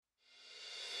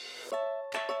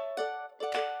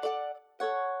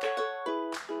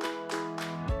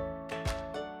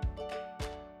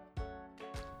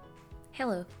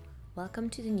Hello,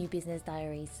 welcome to the New Business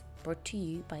Diaries, brought to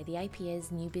you by the IPS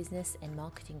New Business and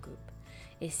Marketing Group,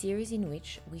 a series in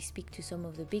which we speak to some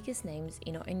of the biggest names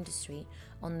in our industry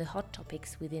on the hot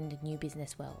topics within the new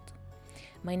business world.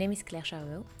 My name is Claire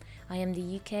Charot. I am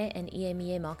the UK and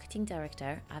EMEA Marketing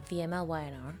Director at VML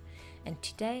Y&R, and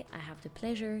today I have the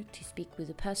pleasure to speak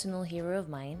with a personal hero of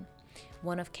mine,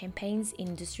 one of Campaign's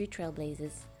industry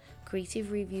trailblazers,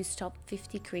 Creative Review's top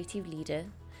 50 creative leader,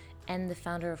 and the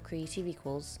founder of Creative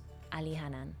Equals, Ali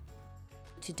Hanan.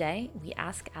 Today, we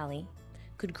ask Ali,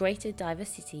 could greater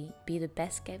diversity be the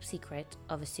best kept secret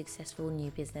of a successful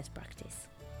new business practice?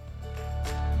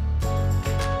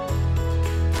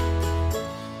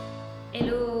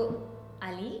 Hello,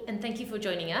 Ali, and thank you for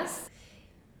joining us.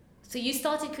 So you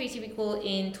started Creative Equal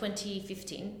in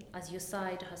 2015 as your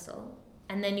side hustle,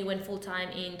 and then you went full-time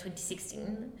in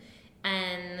 2016.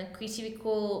 And Creative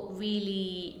Equal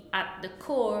really, at the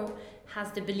core,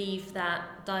 has the belief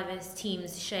that diverse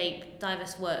teams shape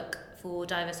diverse work for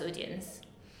diverse audience.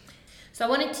 So I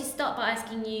wanted to start by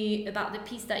asking you about the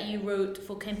piece that you wrote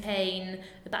for Campaign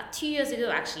about 2 years ago,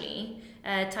 actually,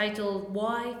 titled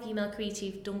 "Why Female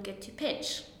Creative Don't Get to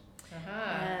Pitch."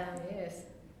 Yes.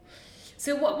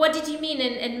 So what did you mean?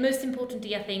 And most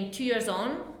importantly, I think 2 years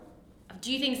on,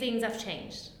 do you think things have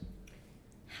changed?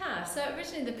 So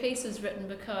originally the piece was written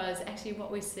because actually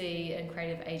what we see in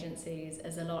creative agencies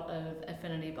is a lot of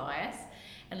affinity bias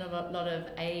and a lot of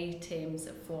A teams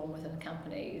that form within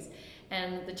companies.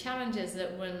 And the challenge is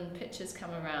that when pitches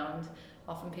come around,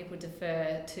 often people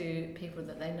defer to people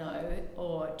that they know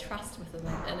or trust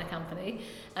within a company,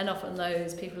 and often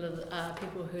those people are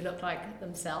people who look like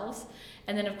themselves.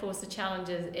 And then of course the challenge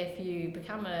is if you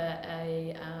become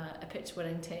a pitch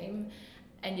winning team,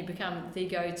 and you become the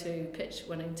go-to pitch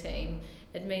winning team,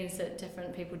 it means that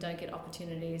different people don't get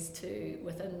opportunities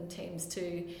within teams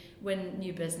to win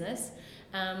new business,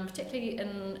 particularly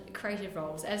in creative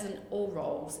roles. As in all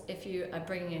roles, if you are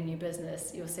bringing in new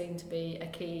business, you're seen to be a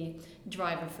key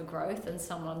driver for growth and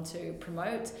someone to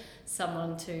promote,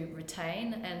 someone to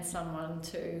retain, and someone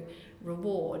to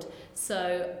reward.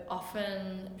 So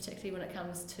often, particularly when it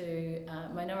comes to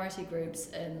minority groups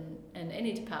in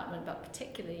any department, but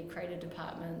particularly creative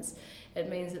departments, it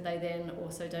means that they then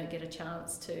also don't get a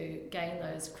chance to gain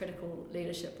those critical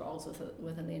leadership roles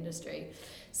within the industry.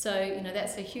 So,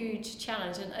 that's a huge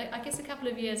challenge. And I guess a couple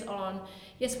of years on,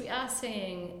 yes, we are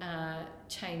seeing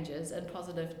changes and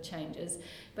positive changes,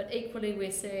 but equally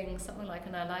we're seeing something like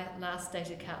in our last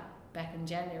data cut back in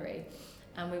January,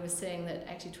 and we were seeing that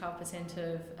actually 12%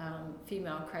 of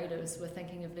female creatives were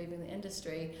thinking of leaving the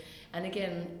industry. And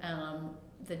again,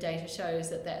 the data shows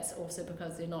that that's also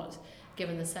because they're not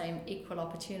given the same equal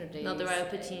opportunities. Not the right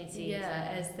opportunities.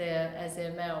 As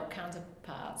their male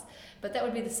counterparts. But that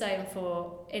would be the same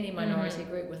for any minority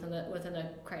group within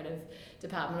a creative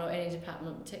department or any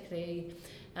department, particularly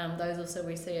those also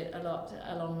we see it a lot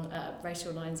along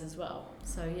racial lines as well.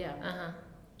 So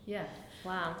yeah.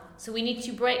 Wow. So we need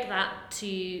to break that to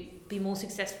be more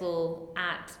successful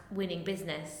at winning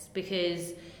business,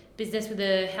 because business with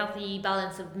a healthy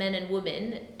balance of men and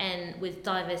women and with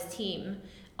diverse team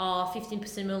are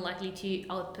 15% more likely to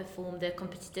outperform their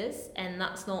competitors. And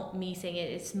that's not me saying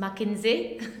it, it's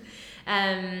McKinsey.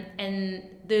 And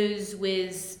those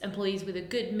with employees with a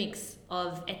good mix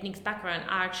of ethnic background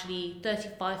are actually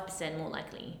 35% more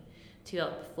likely to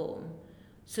outperform.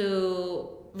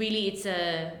 So really it's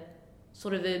a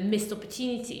sort of a missed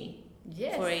opportunity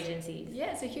for agencies.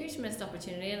 Yeah, it's a huge missed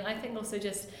opportunity, and I think also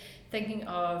just thinking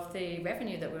of the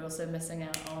revenue that we're also missing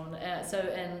out on. So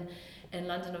in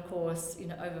London, of course,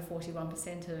 over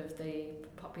 41% of the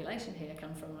population here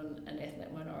come from an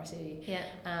ethnic minority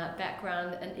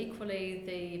background, and equally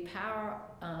the power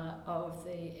of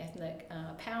the ethnic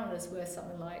pound is worth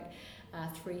something like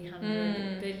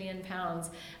 300 billion pounds.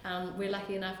 We're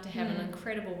lucky enough to have an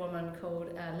incredible woman called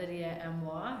Lydia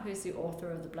Amoir, who's the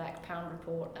author of the Black Pound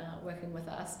Report, working with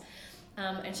us.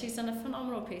 And she's done a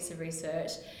phenomenal piece of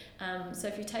research. So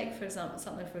if you take, for example,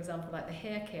 something like the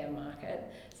hair care market,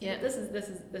 this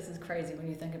is crazy when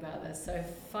you think about this. So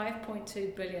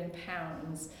 5.2 billion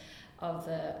pounds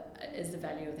is the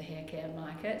value of the hair care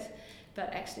market.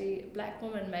 But actually black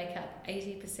women make up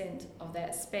 80% of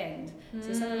that spend.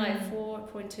 So something like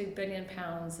 4.2 billion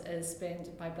pounds is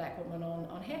spent by black women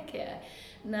on hair care.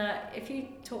 Now, if you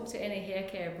talk to any hair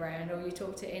care brand or you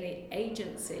talk to any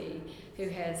agency who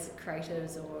has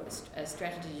creatives or a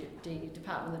strategy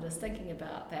department that is thinking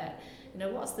about that,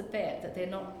 what's the bet that they're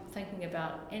not thinking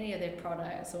about any of their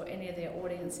products or any of their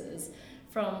audiences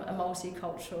from a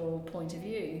multicultural point of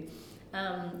view?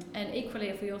 And equally,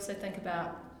 if we also think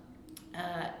about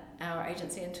our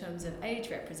agency in terms of age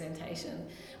representation.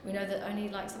 We know that only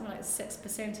something like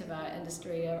 6% of our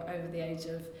industry are over the age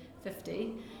of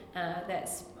 50.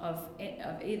 That's of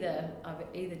either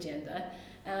gender,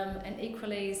 and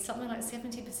equally something like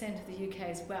 70% of the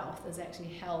UK's wealth is actually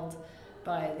held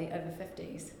by the over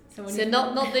 50s. So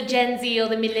not the Gen Z or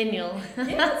the millennial.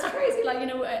 Yeah, that's crazy.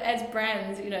 As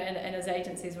brands, and as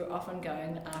agencies, we're often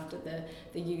going after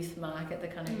the youth market, the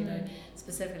kind of,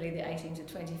 specifically the 18 to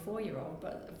 24-year-old,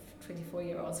 but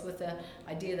 24-year-olds with the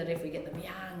idea that if we get them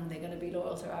young, they're going to be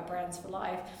loyal to our brands for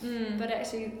life. But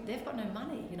actually, they've got no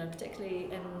money,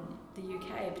 particularly in the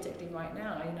UK, particularly right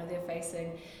now. They're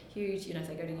facing huge, if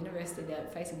they go to university, they're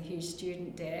facing huge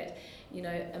student debt.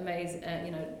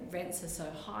 Rents are so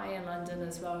high in London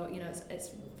as well.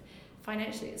 It's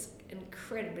financially, it's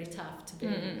incredibly tough to be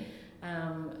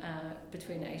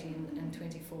between 18 and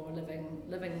 24 living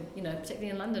particularly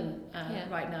in London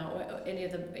right now, or any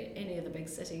of the big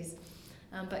cities.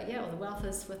 But the wealth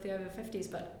is with the over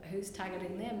 50s, but who's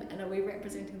targeting them, and are we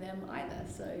representing them either?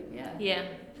 So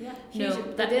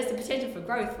but there's the potential for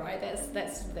growth, right?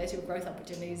 That's your growth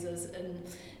opportunities is in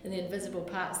the invisible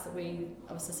parts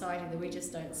of society that we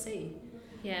just don't see.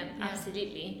 Yeah,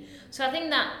 absolutely. So I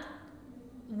think that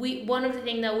one of the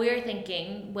things that we're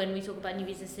thinking when we talk about new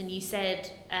business, and you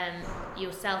said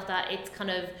yourself that it's kind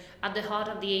of at the heart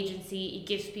of the agency, it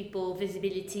gives people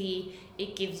visibility,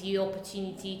 it gives you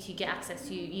opportunity to get access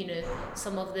to,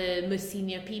 some of the most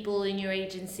senior people in your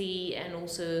agency, and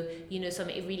also, some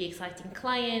really exciting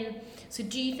client. So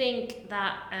do you think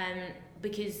that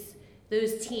because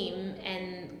those team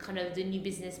and kind of the new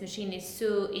business machine is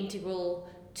so integral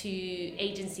to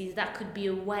agencies, that could be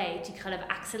a way to kind of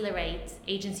accelerate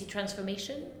agency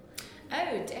transformation?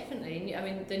 Oh, definitely. I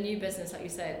mean, the new business, like you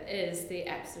said, is the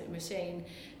absolute machine.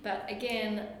 But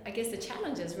again, I guess the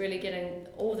challenge is really getting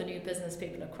all the new business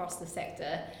people across the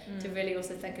sector to really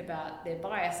also think about their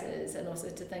biases, and also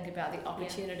to think about the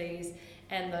opportunities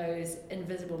and those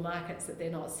invisible markets that they're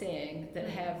not seeing that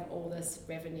have all this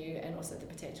revenue and also the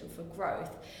potential for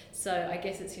growth. So I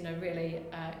guess it's, really,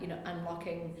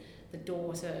 unlocking the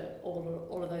door to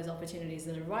all of those opportunities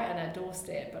that are right on our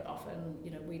doorstep, but often,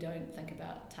 we don't think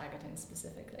about targeting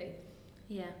specifically.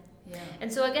 Yeah.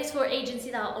 And so I guess for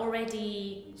agencies that are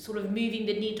already sort of moving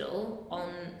the needle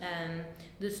on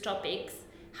those topics,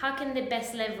 how can they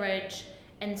best leverage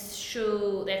and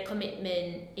show their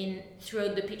commitment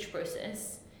throughout the pitch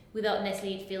process without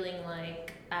necessarily feeling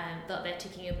like that they're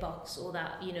ticking a box, or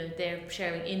that, they're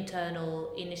sharing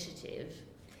internal initiative?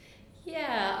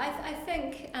 Yeah, I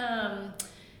think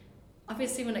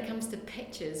obviously when it comes to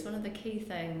pitches, one of the key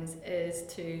things is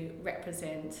to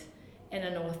represent in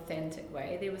an authentic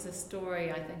way. There was a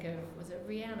story, I think, was it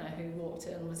Rihanna who walked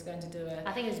in and was going to do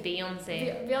I think it was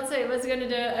Beyonce. Beyonce was going to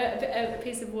do a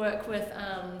piece of work with,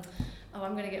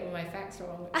 I'm going to get all my facts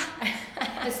wrong.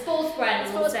 A sports brand.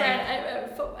 A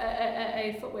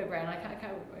footwear brand. I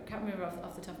can't remember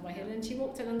off the top of my head. And she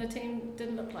walked in and the team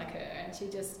didn't look like her, and she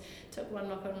just took one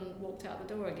look and walked out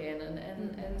the door again,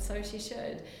 and so she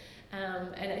should.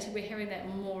 And actually we're hearing that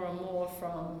more and more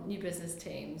from new business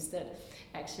teams, that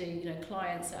actually,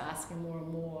 clients are asking more and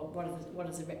more, what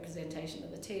is the representation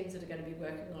of the teams that are going to be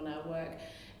working on our work,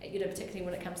 particularly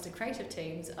when it comes to creative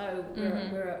teams.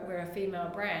 We're a female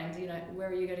brand, where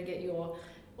are you going to get your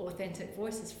authentic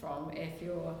voices from if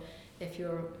you're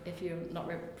not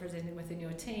representing within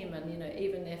your team? And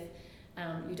even if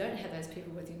you don't have those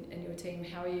people in your team,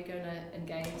 how are you going to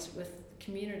engage with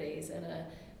communities in a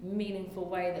meaningful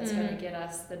way that's going to get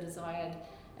us the desired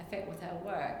effect with our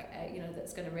work,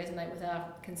 that's going to resonate with our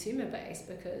consumer base,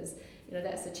 because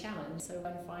that's the challenge. So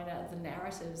and find out the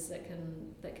narratives that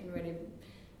can really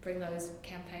bring those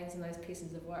campaigns and those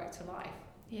pieces of work to life.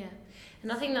 Yeah,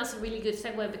 and I think that's a really good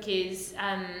segue, because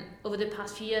over the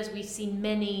past few years we've seen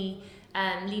many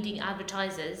leading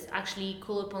advertisers actually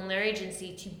call upon their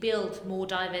agency to build more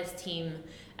diverse team,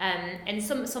 and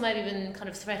some have even kind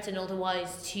of threatened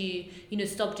otherwise to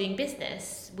stop doing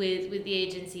business with the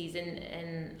agencies.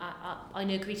 And I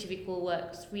know Creative Equal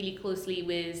works really closely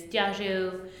with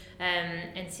Diageo,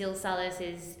 and Sil Salas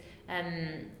is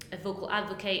a vocal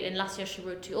advocate, and last year she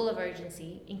wrote to all of our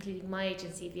agency, including my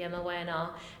agency,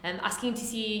 VMLY&R, asking to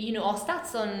see our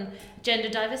stats on gender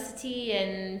diversity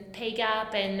and pay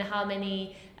gap, and how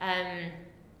many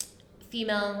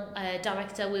female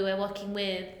director we were working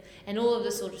with, and all of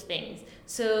those sort of things.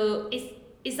 So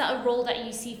is that a role that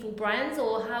you see for brands,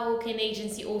 or how can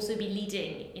agency also be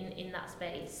leading in that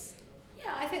space?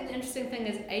 Yeah, I think the interesting thing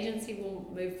is agencies will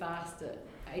move faster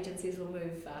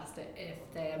if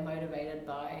they are motivated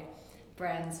by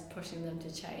brands pushing them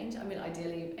to change. I mean,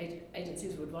 ideally,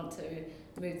 agencies would want to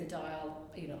move the dial,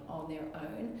 on their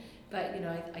own. But,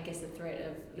 I guess the threat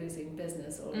of losing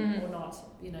business or not,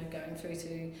 going through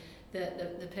to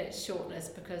the pitch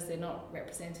shortlist because they're not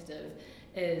representative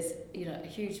is, a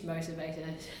huge motivator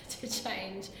to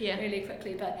change really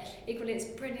quickly. But equally, it's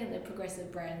brilliant that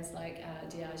progressive brands like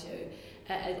Diageo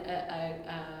are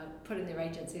putting their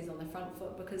agencies on the front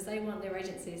foot because they want their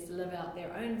agencies to live out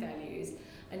their own values.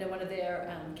 I know one of their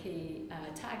key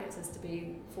targets is to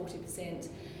be 40%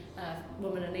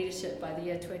 women in leadership by the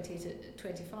year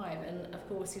 2025, and of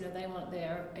course, they want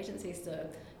their agencies to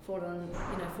fall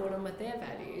in with their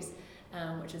values,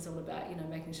 which is all about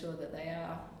making sure that they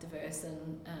are diverse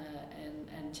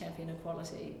and champion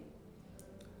equality.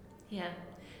 Yeah,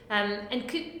 and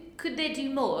could they do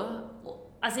more?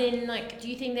 As in, do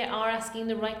you think they are asking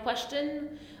the right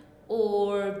question,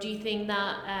 or do you think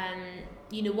that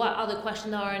what other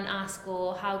questions aren't asked,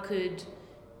 or how could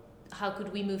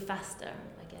we move faster?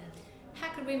 I guess. How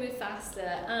could we move faster?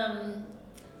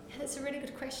 That's a really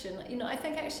good question. I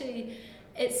think actually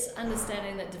it's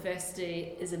understanding that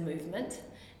diversity is a movement.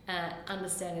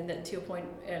 Understanding that, to your point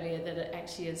earlier, that it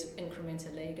actually is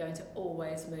incrementally going to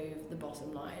always move the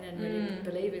bottom line, and really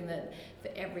believing that for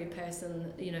every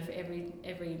person, for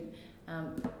every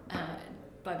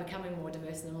by becoming more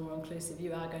diverse and more inclusive,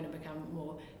 you are going to become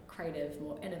more creative,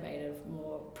 more innovative,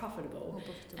 more profitable.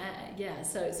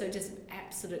 So just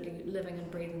absolutely living and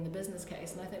breathing the business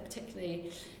case. And I think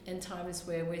particularly in times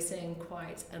where we're seeing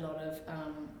quite a lot of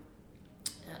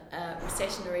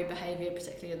recessionary behaviour,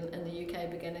 particularly in the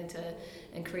UK, beginning to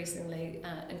increasingly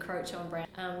encroach on brand.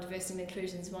 Diversity and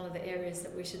inclusion is one of the areas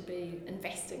that we should be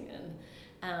investing in.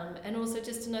 And also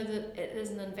just to know that it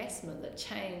is an investment, that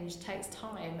change takes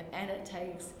time and it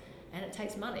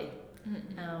takes money.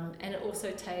 And it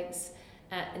also takes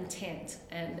intent,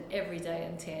 and everyday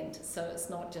intent. So it's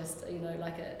not just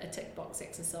like a tick box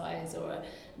exercise or a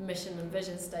mission and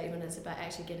vision statement. It's about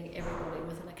actually getting everybody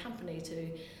within a company to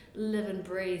live and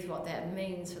breathe what that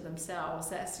means for themselves.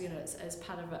 That's it's as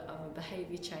part of a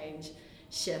behaviour change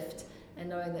shift, and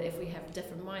knowing that if we have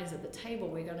different minds at the table,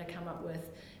 we're going to come up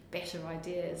with better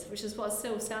ideas, which is what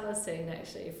Sil Saller's seen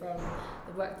actually from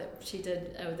the work that she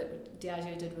did, that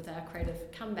Diageo did with our Creative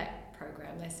Comeback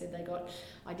program. They said they got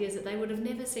ideas that they would have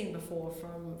never seen before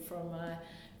from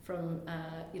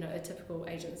a typical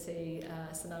agency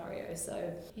scenario.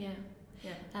 So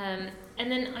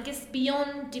and then I guess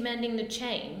beyond demanding the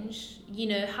change,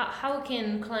 how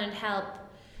can client help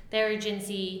their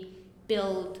agency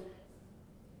build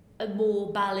a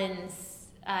more balanced,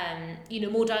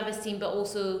 more diverse team, but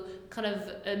also kind of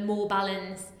a more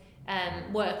balanced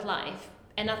work life?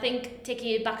 And I think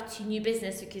taking it back to new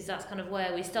business, because that's kind of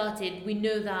where we started, we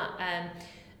know that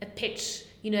a pitch,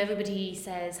 everybody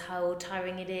says how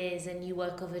tiring it is, and you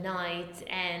work overnight,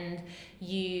 and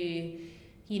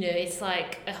it's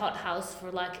like a hothouse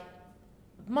for like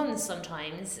months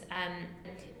sometimes.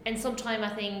 And sometimes I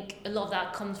think a lot of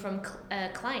that comes from a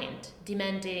client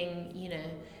demanding,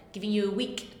 giving you a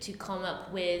week to come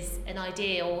up with an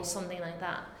idea or something like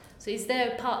that. So is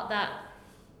there a part that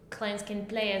clients can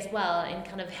play as well in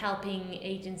kind of helping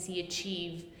agency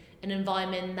achieve an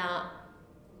environment that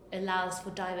allows for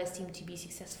diverse team to be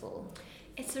successful?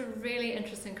 It's a really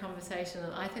interesting conversation,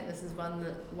 and I think this is one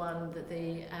that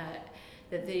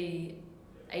the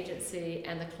agency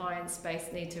and the client space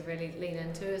need to really lean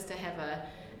into, is to have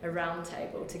a round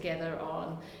table together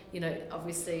on,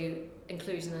 obviously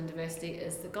inclusion and diversity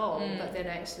is the goal, but then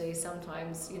actually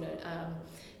sometimes,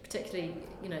 particularly,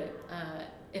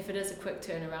 if it is a quick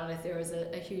turnaround, if there is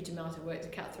a huge amount of work to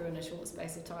cut through in a short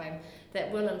space of time,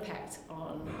 that will impact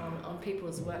on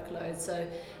people's workload. So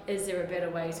is there a better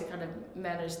way to kind of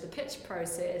manage the pitch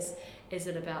process? Is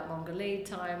it about longer lead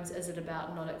times? Is it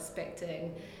about not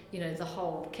expecting, the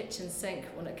whole kitchen sink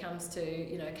when it comes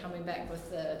to, coming back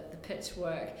with the pitch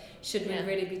work? Should we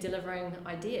really be delivering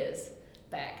ideas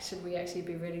back? Should we actually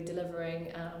be really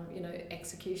delivering,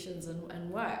 executions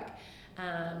and work?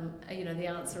 The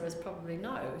answer is probably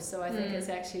no. So I think it's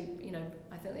actually,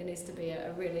 I think there needs to be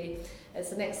it's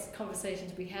the next conversation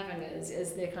to be having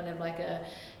is there kind of like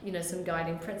some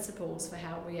guiding principles for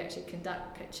how we actually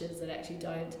conduct pitches that actually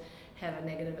don't have a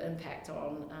negative impact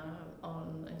on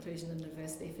inclusion and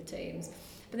diversity for teams.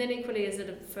 But then equally, is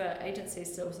it for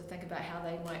agencies to also think about how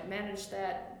they might manage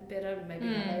that better, maybe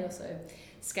how they also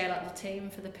scale up the team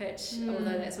for the pitch,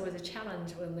 although that's always a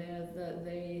challenge when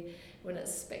when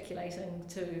it's speculating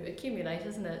to accumulate,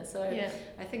 isn't it? So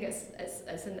I think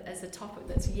it's a topic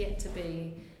that's yet to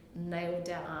be nailed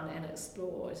down and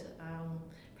explored.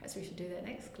 Perhaps we should do that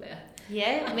next, Claire.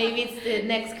 Yeah, maybe it's the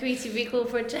next creative recall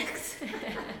project.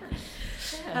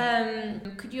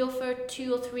 Could you offer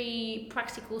 2 or 3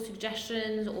 practical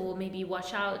suggestions or maybe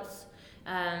watch outs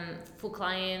for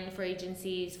clients, for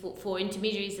agencies, for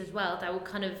intermediaries as well, that will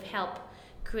kind of help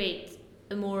create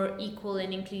a more equal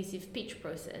and inclusive pitch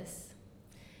process?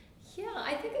 Yeah,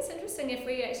 I think it's interesting if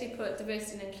we actually put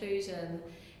diversity and inclusion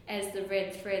as the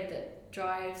red thread that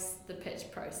drives the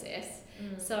pitch process.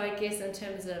 So I guess in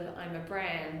terms of I'm a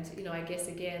brand, I guess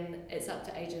again it's up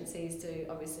to agencies to,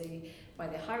 obviously why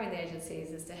they're hiring the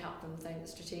agencies is to help them think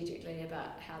strategically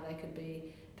about how they could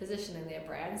be positioning their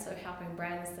brand. So helping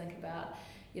brands think about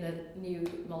new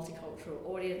multicultural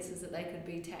audiences that they could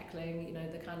be tackling,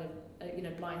 the kind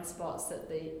of blind spots that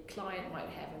the client might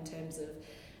have in terms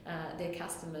of their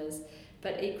customers,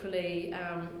 but equally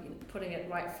putting it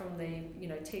right from the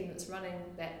team that's running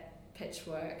that pitch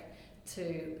work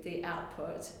to the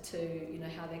output, to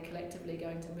how they're collectively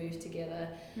going to move together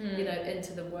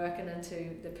into the work and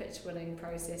into the pitch winning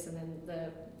process, and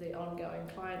then the ongoing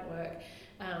client work,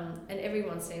 and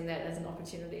everyone's seeing that as an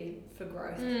opportunity for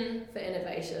growth, for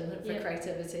innovation, for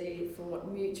creativity, for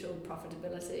mutual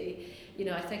profitability.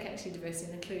 I think actually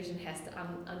diversity and inclusion has to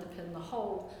underpin the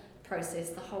whole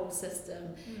process, the whole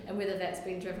system, and whether that's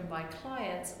been driven by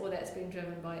clients or that's been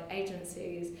driven by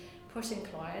agencies pushing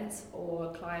clients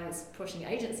or clients pushing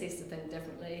agencies to think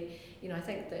differently. I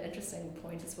think the interesting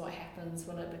point is what happens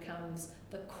when it becomes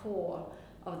the core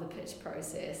of the pitch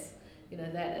process.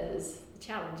 That is the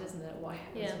challenge, isn't it? What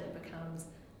happens when it becomes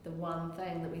the one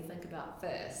thing that we think about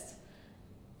first?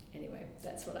 Anyway,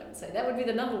 that's what I would say. That would be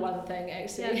the number 1 thing,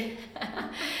 actually. Yeah.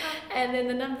 And then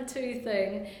the number 2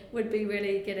 thing would be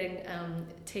really getting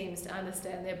teams to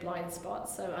understand their blind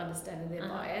spots, so understanding their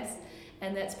bias.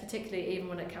 And that's particularly even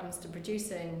when it comes to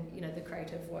producing, the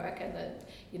creative work, and that,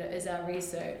 is our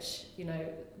research,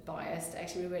 biased.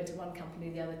 Actually, we went to one company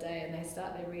the other day and they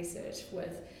start their research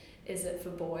with, is it for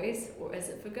boys or is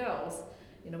it for girls?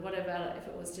 What about if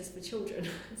it was just for children?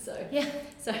 So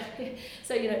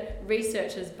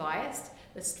research is biased.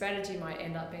 The strategy might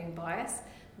end up being biased.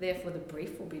 Therefore, the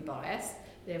brief will be biased.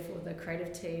 Therefore, the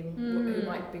creative team, who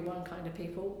might be one kind of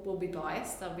people, will be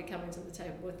biased. They'll be coming to the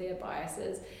table with their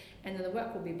biases, and then the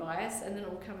work will be biased, and then it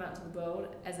will come out to the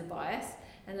world as a bias.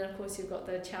 And then, of course, you've got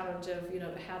the challenge of,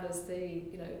 how does the,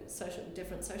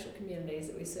 different social communities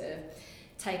that we serve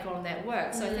take on that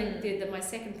work. So I think my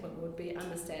second point would be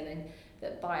understanding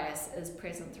that bias is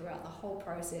present throughout the whole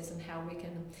process and how we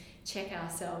can check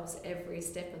ourselves every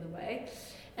step of the way.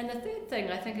 And the third thing,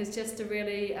 I think, is just to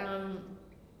really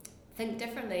think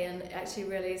differently and actually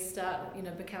really start,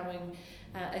 becoming,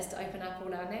 is to open up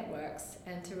all our networks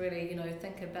and to really,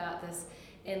 think about this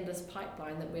endless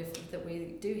pipeline that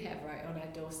we do have right on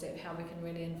our doorstep, how we can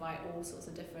really invite all sorts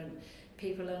of different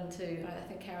people into. I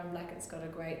think Karen Blackett's got a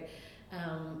great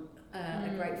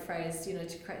phrase,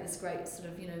 to create this great sort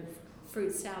of,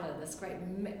 fruit salad, this great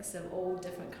mix of all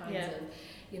different kinds of,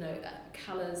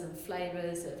 colours and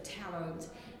flavours of talent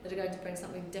that are going to bring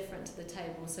something different to the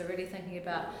table. So really thinking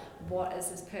about what is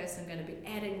this person going to be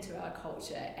adding to our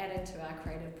culture, adding to our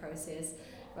creative process,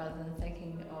 rather than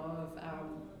thinking of,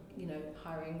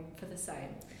 hiring for the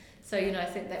same. So, I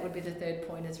think that would be the third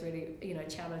point, is really,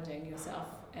 challenging yourself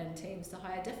and teams to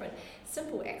hire different.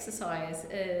 Simple exercise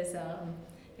is,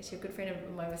 actually a good friend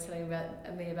of mine was telling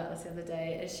me about this the other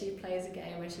day, is she plays a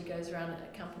game where she goes around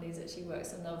at companies that she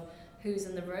works in of who's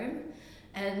in the room.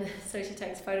 And so she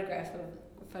takes photographs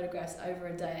over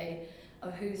a day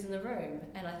of who's in the room.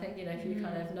 And I think, if you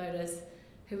kind of notice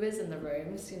who is in the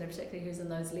rooms, particularly who's in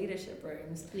those leadership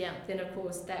rooms, then of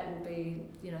course that will be,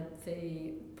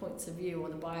 the points of view or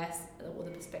the bias or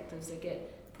the perspectives that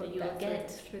get put back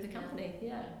through the company.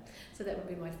 Yeah. So that would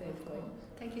be my third point.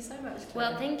 Thank you so much,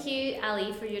 Claire. Well, thank you,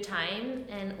 Ali, for your time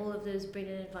and all of those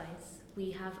brilliant advice.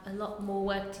 We have a lot more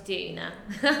work to do now.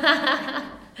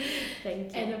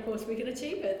 Thank you. And of course we can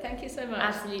achieve it. Thank you so much.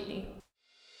 Absolutely.